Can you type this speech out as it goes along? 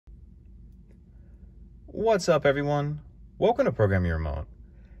What's up, everyone? Welcome to Program Your Remote.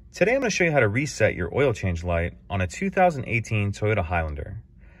 Today I'm going to show you how to reset your oil change light on a 2018 Toyota Highlander.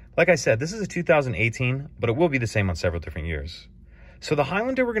 Like I said, this is a 2018, but it will be the same on several different years. So the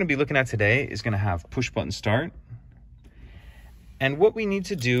Highlander we're going to be looking at today is going to have push button start. And what we need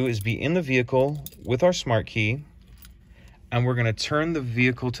to do is be in the vehicle with our smart key, and we're going to turn the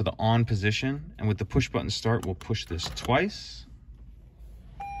vehicle to the on position. And with the push button start, we'll push this twice.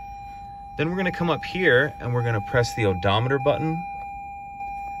 Then we're going to come up here and we're going to press the odometer button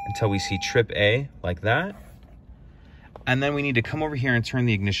until we see trip A, like that. And then we need to come over here and turn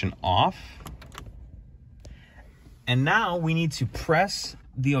the ignition off. And now we need to press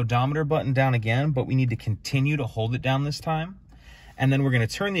the odometer button down again, but we need to continue to hold it down this time. And then we're going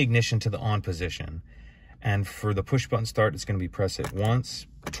to turn the ignition to the on position. And for the push button start, it's going to be press it once,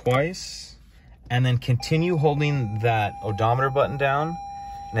 twice, and then continue holding that odometer button down.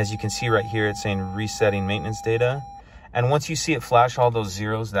 And as you can see right here, it's saying resetting maintenance data. And once you see it flash all those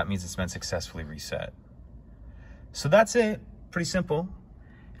zeros, that means it's been successfully reset. So that's it. Pretty simple.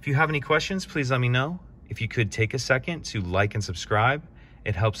 If you have any questions, please let me know. If you could take a second to like and subscribe,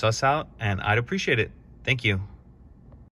 it helps us out and I'd appreciate it. Thank you.